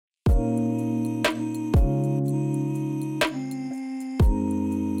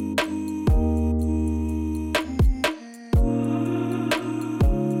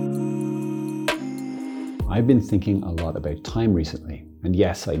I've been thinking a lot about time recently. And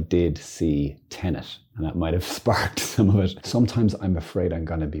yes, I did see Tenet, and that might have sparked some of it. Sometimes I'm afraid I'm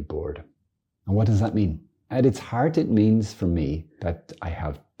going to be bored. And what does that mean? At its heart, it means for me that I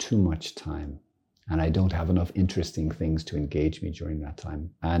have too much time and I don't have enough interesting things to engage me during that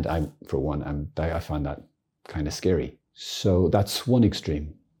time. And I find that kind of scary. So that's one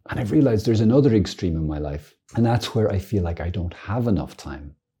extreme. And I've realized there's another extreme in my life, and that's where I feel like I don't have enough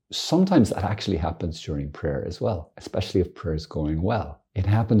time. Sometimes that actually happens during prayer as well, especially if prayer is going well. It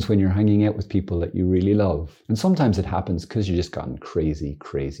happens when you're hanging out with people that you really love. And sometimes it happens because you've just gotten crazy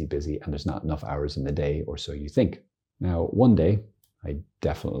busy and there's not enough hours in the day, or so you think. Now, one day, I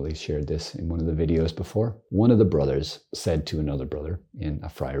definitely shared this in one of the videos before, one of the brothers said to another brother in a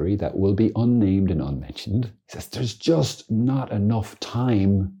friary that will be unnamed and unmentioned, he says, there's just not enough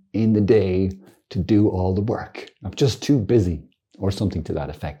time in the day to do all the work. I'm just too busy, or something to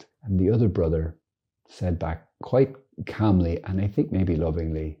that effect. And the other brother said back quite calmly, and I think maybe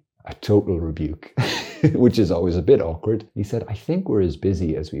lovingly, a total rebuke, which is always a bit awkward. He said, I think we're as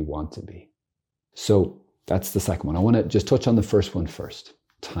busy as we want to be. So that's the second one. I want to just touch on the first one first.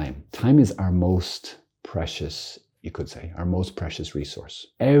 Time. Time is our most precious, you could say, our most precious resource.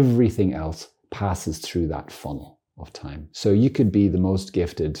 Everything else passes through that funnel of time. So you could be the most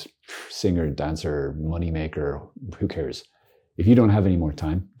gifted singer, dancer, moneymaker, who cares? If you don't have any more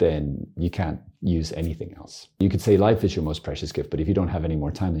time, then you can't use anything else. You could say life is your most precious gift, but if you don't have any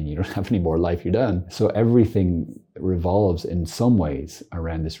more time, then you don't have any more life, you're done. So everything revolves in some ways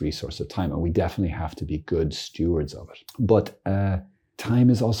around this resource of time, and we definitely have to be good stewards of it. But time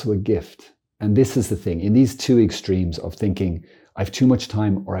is also a gift. And this is the thing, in these two extremes of thinking, I have too much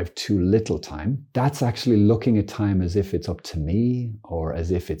time or I have too little time, that's actually looking at time as if it's up to me, or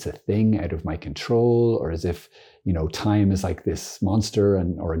as if it's a thing out of my control, or as if, time is like this monster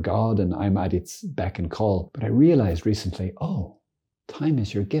or a god and I'm at its beck and call. But I realized recently, time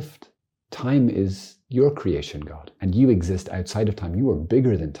is your gift. Time is your creation, God. And you exist outside of time. You are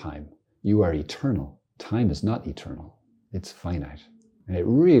bigger than time. You are eternal. Time is not eternal. It's finite. And it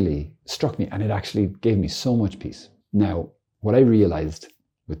really struck me, and it actually gave me so much peace. Now, what I realized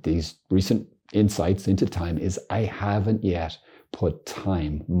with these recent insights into time is I haven't yet put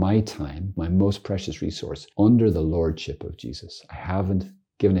time, my most precious resource, under the lordship of Jesus. I haven't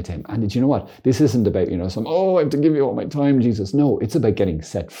given it to him. And you know what? This isn't about, I have to give you all my time, Jesus. No, it's about getting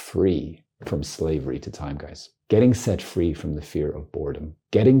set free from slavery to time, guys. Getting set free from the fear of boredom.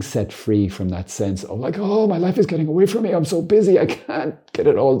 Getting set free from that sense of like, my life is getting away from me. I'm so busy. I can't get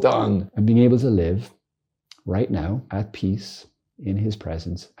it all done. And being able to live right now at peace in his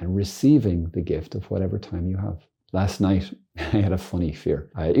presence and receiving the gift of whatever time you have. Last night, I had a funny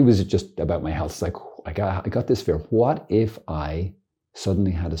fear. It was just about my health. It's like, I got this fear. What if I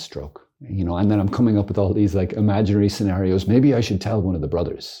suddenly had a stroke? And then I'm coming up with all these like imaginary scenarios. Maybe I should tell one of the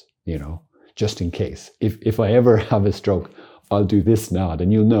brothers, just in case. If I ever have a stroke, I'll do this nod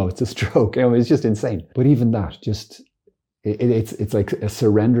and you'll know it's a stroke. It's just insane. But even that, it's like a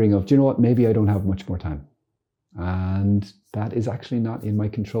surrendering of, do you know what? Maybe I don't have much more time. And that is actually not in my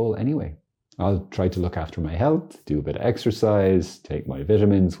control anyway. I'll try to look after my health, do a bit of exercise, take my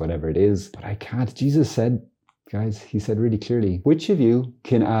vitamins, whatever it is. But I can't. Jesus said, guys, he said really clearly, which of you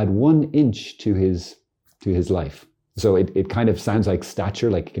can add 1 inch to his life? So it kind of sounds like stature,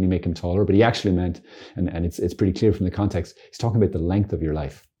 like can you make him taller? But he actually meant, and it's pretty clear from the context, he's talking about the length of your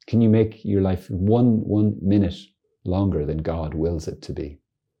life. Can you make your life one minute longer than God wills it to be?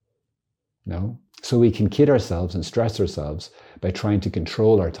 No? So we can kid ourselves and stress ourselves by trying to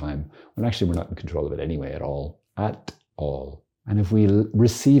control our time, when actually we're not in control of it anyway at all. And if we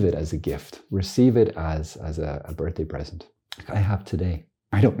receive it as a gift, receive it as a birthday present, like I have today.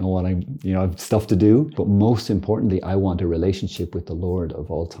 I don't know what I have stuff to do, but most importantly, I want a relationship with the Lord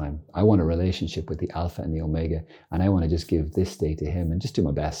of all time. I want a relationship with the Alpha and the Omega, and I want to just give this day to him and just do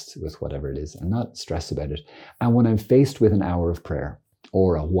my best with whatever it is and not stress about it. And when I'm faced with an hour of prayer,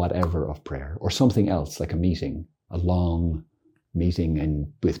 or a whatever of prayer, or something else like a meeting, a long meeting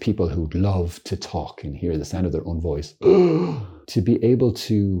and with people who love to talk and hear the sound of their own voice, to be able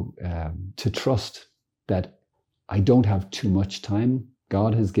to trust that I don't have too much time.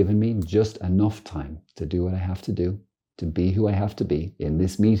 God has given me just enough time to do what I have to do, to be who I have to be. In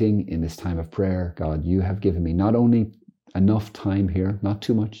this meeting, in this time of prayer, God, you have given me not only enough time here, not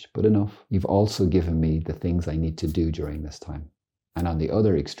too much, but enough. You've also given me the things I need to do during this time. And on the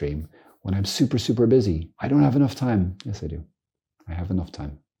other extreme, when I'm super busy, I don't have enough time. Yes, I do. I have enough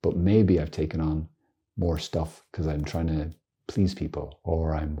time. But maybe I've taken on more stuff because I'm trying to please people,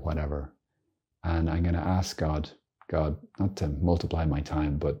 or I'm whatever. And I'm going to ask God, not to multiply my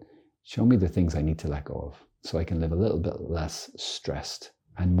time, but show me the things I need to let go of. so I can live a little bit less stressed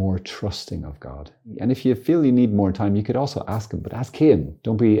and more trusting of God. And if you feel you need more time, you could also ask him, but ask him.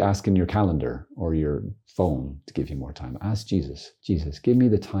 Don't be asking your calendar or your phone to give you more time. Ask Jesus. Jesus, give me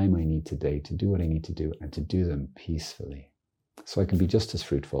the time I need today to do what I need to do and to do them peacefully, so I can be just as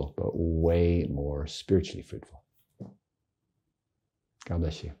fruitful, but way more spiritually fruitful. God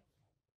bless you.